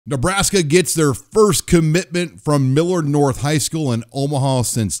Nebraska gets their first commitment from Millard North High School in Omaha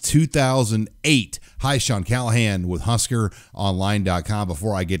since 2008. Hi, Sean Callahan with HuskerOnline.com.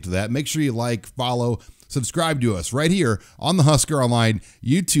 Before I get to that, make sure you like, follow, subscribe to us right here on the Husker Online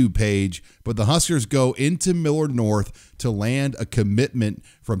YouTube page. But the Huskers go into Millard North to land a commitment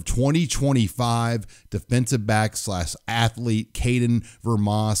from 2025 defensive back / athlete Caden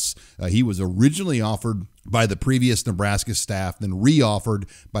Vermaas. He was originally offered by the previous Nebraska staff, then re-offered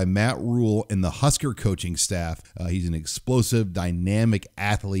by Matt Rhule and the Husker coaching staff. He's an explosive, dynamic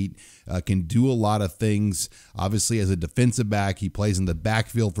athlete, can do a lot of things. Obviously, as a defensive back, he plays in the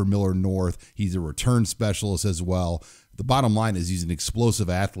backfield for Millard North. He's a return specialist as well. The bottom line is he's an explosive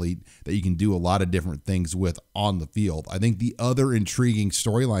athlete that you can do a lot of different things with on the field. I think the other intriguing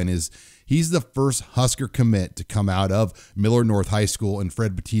storyline is he's the first Husker commit to come out of Millard North High School and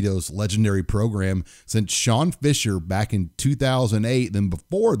Fred Petitto's legendary program since Sean Fisher back in 2008. Then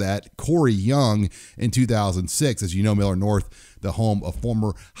before that, Corey Young in 2006. As you know, Millard North, the home of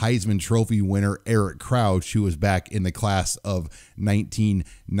former Heisman Trophy winner Eric Crouch, who was back in the class of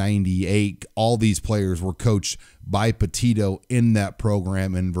 1998. All these players were coached by Petitto in that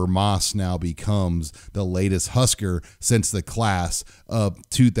program, and Vermaas now becomes the latest Husker since the class of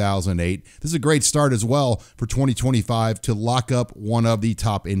 2008. This is a great start as well for 2025 to lock up one of the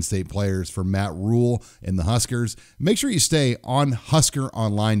top in-state players for Matt Rhule and the Huskers. Make sure you stay on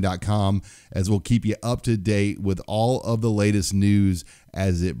HuskerOnline.com as we'll keep you up to date with all of the latest news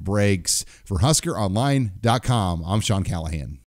as it breaks. For HuskerOnline.com, I'm Sean Callahan.